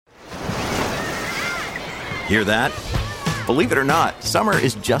Hear that? Believe it or not, summer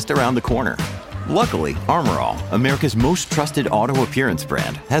is just around the corner. Luckily, Armor All, America's most trusted auto appearance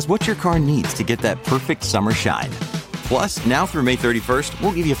brand, has what your car needs to get that perfect summer shine. Plus, now through May 31st,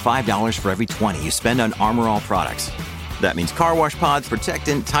 we'll give you $5 for every $20 you spend on Armor All products. That means car wash pods,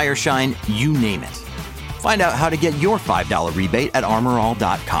 protectant, tire shine, you name it. Find out how to get your $5 rebate at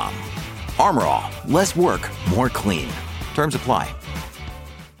armorall.com. Armor All, less work, more clean. Terms apply.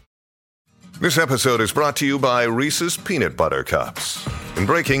 This episode is brought to you by Reese's Peanut Butter Cups. In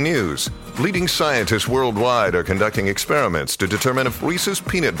breaking news, leading scientists worldwide are conducting experiments to determine if Reese's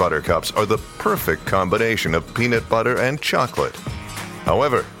Peanut Butter Cups are the perfect combination of peanut butter and chocolate.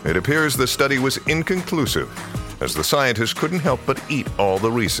 However, it appears the study was inconclusive, as the scientists couldn't help but eat all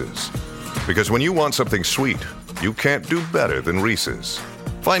the Reese's. Because when you want something sweet, you can't do better than Reese's.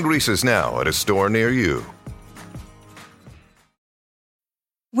 Find Reese's now at a store near you.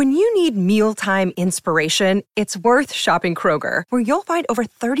 When you need mealtime inspiration, it's worth shopping Kroger, where you'll find over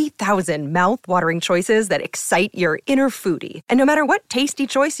 30,000 mouth-watering choices that excite your inner foodie. And no matter what tasty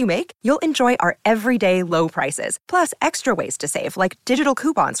choice you make, you'll enjoy our everyday low prices, plus extra ways to save, like digital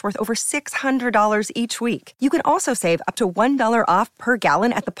coupons worth over $600 each week. You can also save up to $1 off per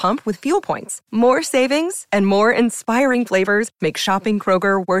gallon at the pump with fuel points. More savings and more inspiring flavors make shopping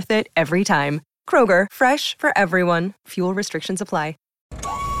Kroger worth it every time. Kroger, fresh for everyone. Fuel restrictions apply.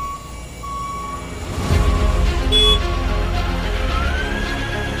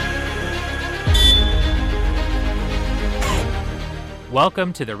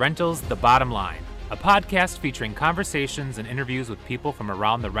 Welcome to The Rentals, The Bottom Line, a podcast featuring conversations and interviews with people from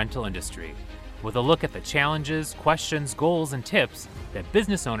around the rental industry, with a look at the challenges, questions, goals, and tips that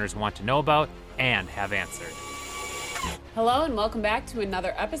business owners want to know about and have answered. Hello and welcome back to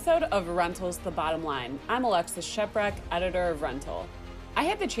another episode of Rentals, The Bottom Line. I'm Alexis Sheprek, editor of Rental. I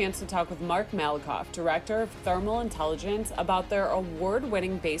had the chance to talk with Mark Malikoff, director of Thermal Intelligence, about their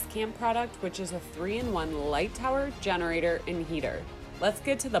award-winning Basecamp product, which is a 3-in-1 light tower, generator, and heater. Let's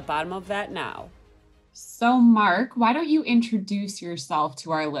get to the bottom of that now. So, Mark, why don't you introduce yourself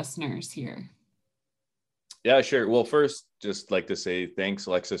to our listeners here? Yeah, sure. Well, first, just like to say thanks,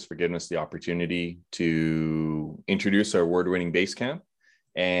 Alexis, for giving us the opportunity to introduce our award-winning Basecamp.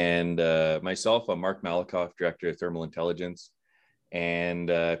 And myself, I'm Mark Malikoff, director of Thermal Intelligence.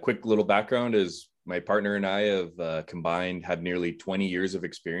 And quick little background is my partner and I have combined had nearly 20 years of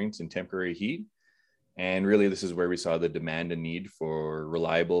experience in temporary heat. And really, this is where we saw the demand and need for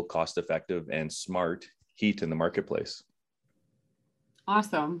reliable, cost-effective, and smart heat in the marketplace.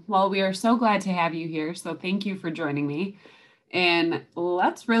 Awesome. Well, we are so glad to have you here. So thank you for joining me. And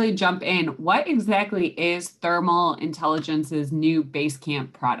let's really jump in. What exactly is Thermal Intelligence's new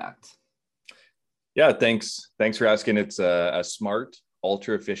Basecamp product? Yeah, thanks. Thanks for asking. It's a smart,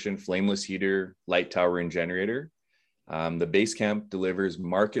 ultra-efficient, flameless heater, light tower, and generator. The Basecamp delivers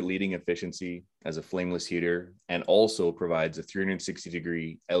market-leading efficiency as a flameless heater and also provides a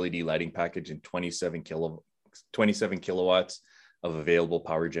 360-degree LED lighting package and 27 kilowatts of available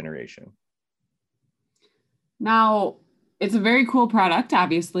power generation. Now, it's a very cool product,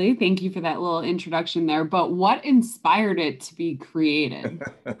 obviously. Thank you for that little introduction there. But what inspired it to be created?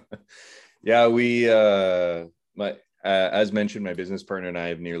 Yeah, as mentioned, my business partner and I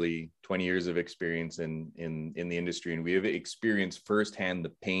have nearly 20 years of experience in the industry, and we have experienced firsthand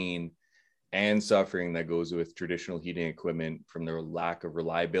the pain and suffering that goes with traditional heating equipment from the lack of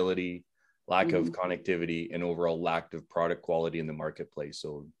reliability, lack of connectivity, and overall lack of product quality in the marketplace.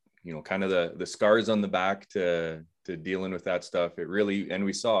 So, kind of the scars on the back to dealing with that stuff. It really, and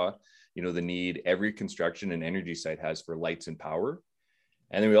we saw, the need every construction and energy site has for lights and power.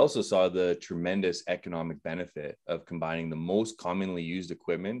 And then we also saw the tremendous economic benefit of combining the most commonly used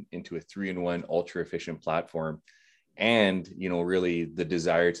equipment into a 3-in-1 ultra efficient platform. And, really the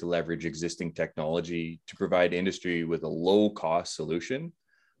desire to leverage existing technology to provide industry with a low cost solution,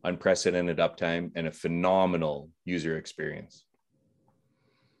 unprecedented uptime, and a phenomenal user experience.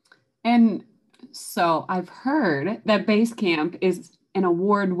 And so I've heard that Basecamp is an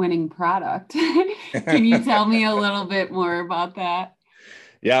award-winning product. Can you tell me a little bit more about that?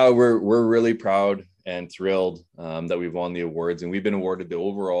 Yeah, we're really proud and thrilled that we've won the awards, and we've been awarded the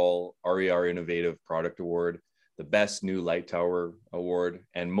overall RER Innovative Product Award, the Best New Light Tower Award,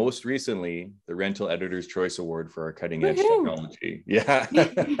 and most recently, the Rental Editor's Choice Award for our cutting edge technology. Yeah.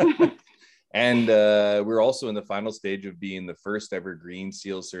 And we're also in the final stage of being the first ever Green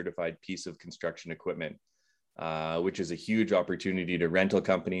Seal certified piece of construction equipment, which is a huge opportunity to rental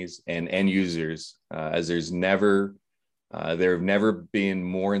companies and end users, as there have never been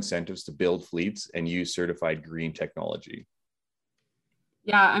more incentives to build fleets and use certified green technology.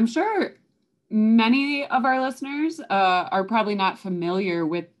 Yeah, I'm sure Many of our listeners are probably not familiar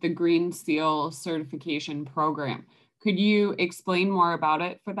with the Green Seal certification program. Could you explain more about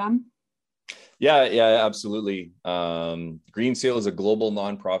it for them? Yeah, absolutely. Green Seal is a global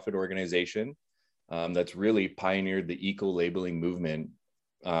nonprofit organization that's really pioneered the eco-labeling movement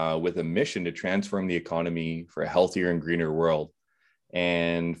with a mission to transform the economy for a healthier and greener world.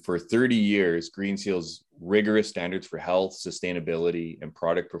 And for 30 years, Green Seal's rigorous standards for health, sustainability, and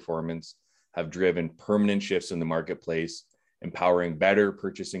product performance have driven permanent shifts in the marketplace, empowering better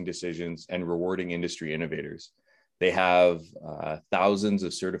purchasing decisions and rewarding industry innovators. They have thousands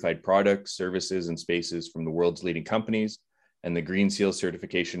of certified products, services, and spaces from the world's leading companies. And the Green Seal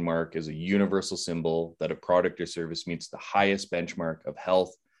certification mark is a universal symbol that a product or service meets the highest benchmark of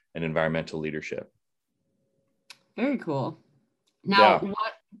health and environmental leadership. Very cool. Now,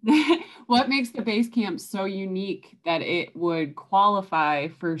 Yeah. what makes the Basecamp so unique that it would qualify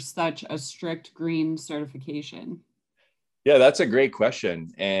for such a strict green certification? Yeah, that's a great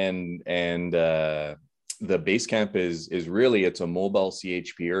question. And the Basecamp is really, it's a mobile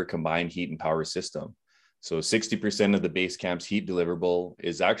CHP or combined heat and power system. So 60% of the Basecamp's heat deliverable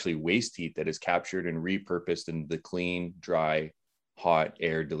is actually waste heat that is captured and repurposed into the clean, dry, hot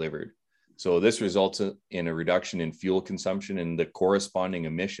air delivered. So this results in a reduction in fuel consumption and the corresponding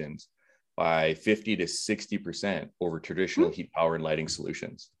emissions by 50 to 60% over traditional heat power and lighting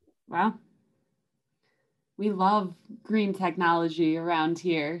solutions. Wow. We love green technology around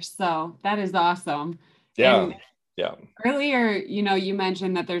here. So that is awesome. Yeah. And yeah. Earlier, you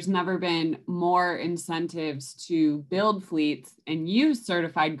mentioned that there's never been more incentives to build fleets and use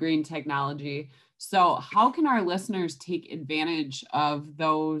certified green technology. So how can our listeners take advantage of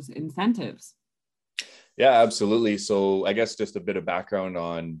those incentives? Yeah, absolutely. So I guess just a bit of background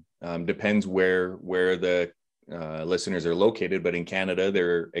on, depends where the listeners are located, but in Canada,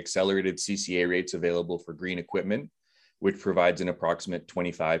 there are accelerated CCA rates available for green equipment, which provides an approximate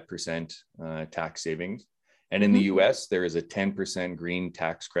 25% tax savings. And in the US, there is a 10% green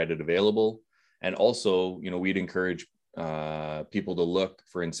tax credit available. And also, we'd encourage people to look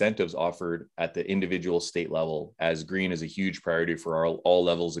for incentives offered at the individual state level, as green is a huge priority for all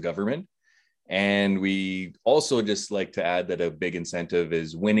levels of government. And we also just like to add that a big incentive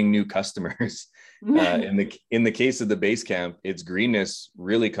is winning new customers. In the case of the Basecamp, its greenness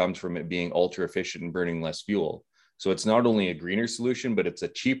really comes from it being ultra efficient and burning less fuel. So it's not only a greener solution, but it's a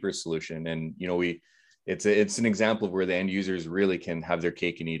cheaper solution. And it's an example of where the end users really can have their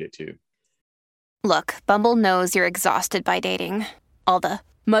cake and eat it too. Look, Bumble knows you're exhausted by dating. All the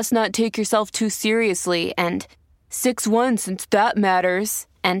must not take yourself too seriously and 6'1" since that matters.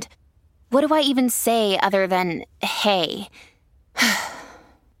 And what do I even say other than, hey?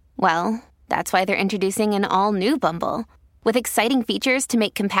 Well, that's why they're introducing an all-new Bumble with exciting features to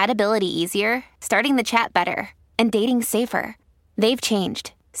make compatibility easier, starting the chat better, and dating safer. They've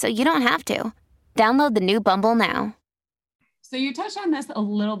changed, so you don't have to. Download the new Bumble now. So you touched on this a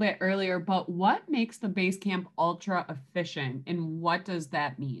little bit earlier, but what makes the Basecamp ultra efficient and what does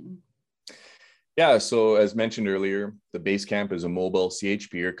that mean? Yeah, so as mentioned earlier, the Basecamp is a mobile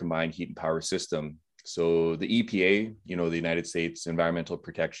CHP or combined heat and power system. So the EPA, the United States Environmental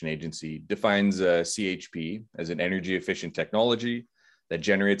Protection Agency, defines a CHP as an energy efficient technology that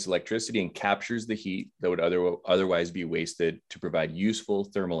generates electricity and captures the heat that would otherwise be wasted to provide useful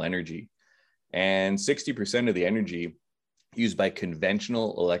thermal energy. And 60% of the energy used by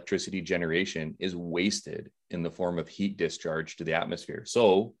conventional electricity generation is wasted in the form of heat discharge to the atmosphere.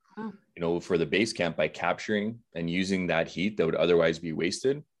 So, for the Basecamp, by capturing and using that heat that would otherwise be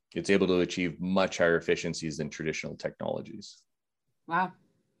wasted, it's able to achieve much higher efficiencies than traditional technologies. Wow.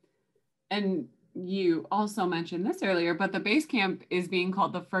 And you also mentioned this earlier, but the Basecamp is being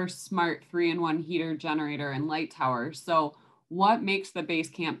called the first smart 3-in-1 heater, generator, and light tower. So what makes the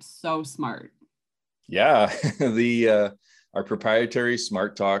Basecamp so smart? Yeah, our proprietary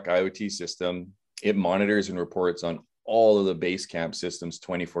SmartTalk IoT system, it monitors and reports on all of the Basecamp systems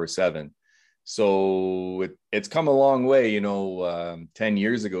 24/7. So it's come a long way. 10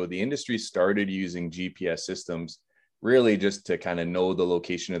 years ago, the industry started using GPS systems really just to kind of know the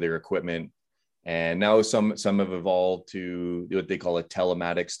location of their equipment. And now some have evolved to what they call a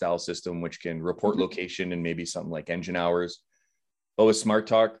telematics style system, which can report location and maybe something like engine hours. But with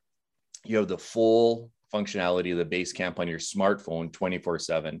SmartTalk, you have the full functionality of the Basecamp on your smartphone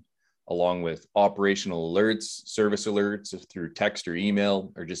 24/7, along with operational alerts, service alerts through text or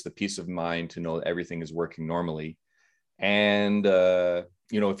email, or just the peace of mind to know everything is working normally. And, if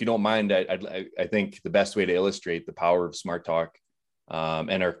you don't mind, I think the best way to illustrate the power of SmartTalk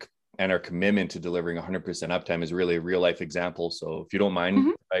and our commitment to delivering 100% uptime is really a real life example. So if you don't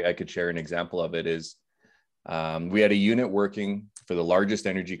mind, I could share an example of it. Is we had a unit working for the largest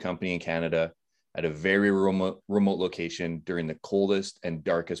energy company in Canada at a very remote location during the coldest and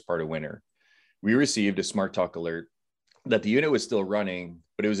darkest part of winter. We received a Smart Talk alert that the unit was still running,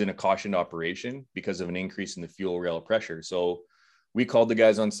 but it was in a cautioned operation because of an increase in the fuel rail pressure. So we called the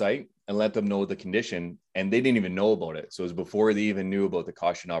guys on site and let them know the condition, and they didn't even know about it. So it was before they even knew about the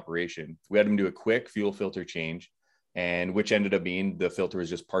caution operation. We had them do a quick fuel filter change, and which ended up being the filter was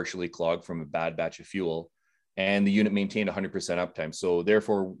just partially clogged from a bad batch of fuel, and the unit maintained 100% uptime. So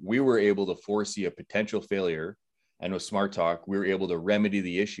therefore, we were able to foresee a potential failure. And with Smart Talk, we were able to remedy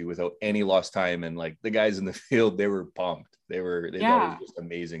the issue without any lost time. And like the guys in the field, they were pumped. They thought it was just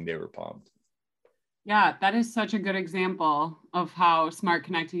amazing. They were pumped. Yeah, that is such a good example of how smart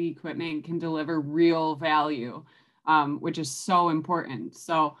connected equipment can deliver real value, which is so important.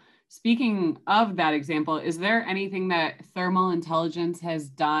 So speaking of that example, is there anything that Thermal Intelligence has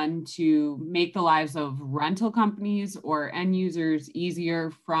done to make the lives of rental companies or end users easier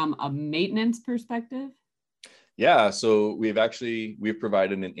from a maintenance perspective? Yeah, so we've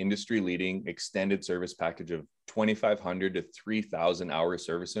provided an industry leading extended service package of 2,500 to 3,000 hour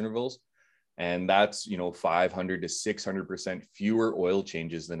service intervals. And that's, 500 to 600% fewer oil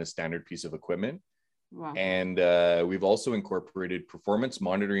changes than a standard piece of equipment. Wow. And we've also incorporated performance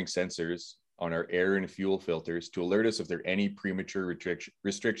monitoring sensors on our air and fuel filters to alert us if there are any premature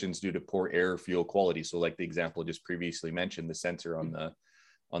restrictions due to poor air or fuel quality. So like the example just previously mentioned, the sensor on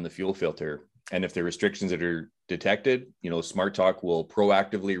the fuel filter. And if there are restrictions that are detected, Smart Talk will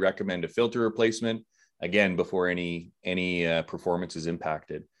proactively recommend a filter replacement, again, before any performance is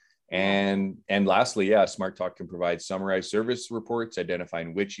impacted. And lastly, Smart Talk can provide summarized service reports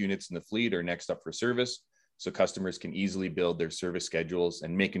identifying which units in the fleet are next up for service, so customers can easily build their service schedules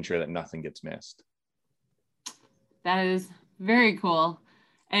and making sure that nothing gets missed. That is very cool.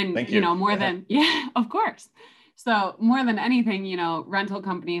 And, Thank you. Of course. So more than anything, rental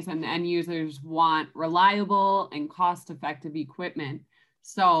companies and end users want reliable and cost-effective equipment.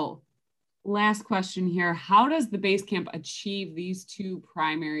 So last question here, how does the Basecamp achieve these two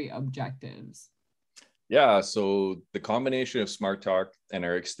primary objectives? Yeah, so the combination of Smart Talk and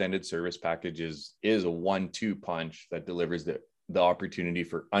our extended service packages is a 1-2 punch that delivers the opportunity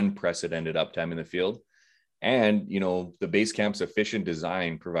for unprecedented uptime in the field. And, the Basecamp's efficient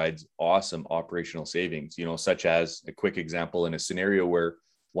design provides awesome operational savings, such as a quick example in a scenario where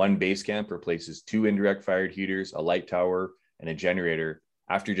one Basecamp replaces 2 indirect fired heaters, a light tower, and a generator.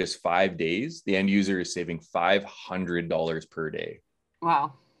 After just 5 days, the end user is saving $500 per day.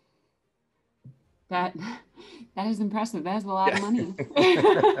 Wow. That is impressive. That is a lot of money.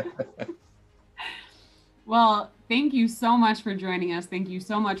 Well, thank you so much for joining us. Thank you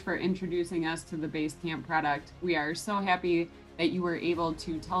so much for introducing us to the Basecamp product. We are so happy that you were able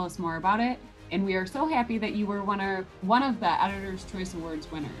to tell us more about it. And we are so happy that you were one of the Editor's Choice Awards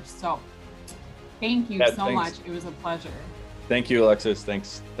winners. So thank you so much. It was a pleasure. Thank you, Alexis.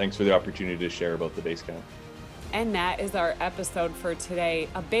 Thanks for the opportunity to share about the Basecamp. And that is our episode for today.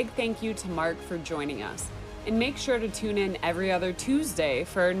 A big thank you to Mark for joining us. And make sure to tune in every other Tuesday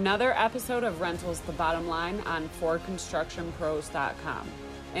for another episode of Rentals The Bottom Line on forconstructionpros.com.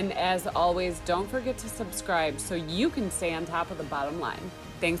 And as always, don't forget to subscribe so you can stay on top of the bottom line.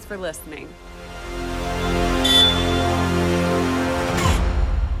 Thanks for listening.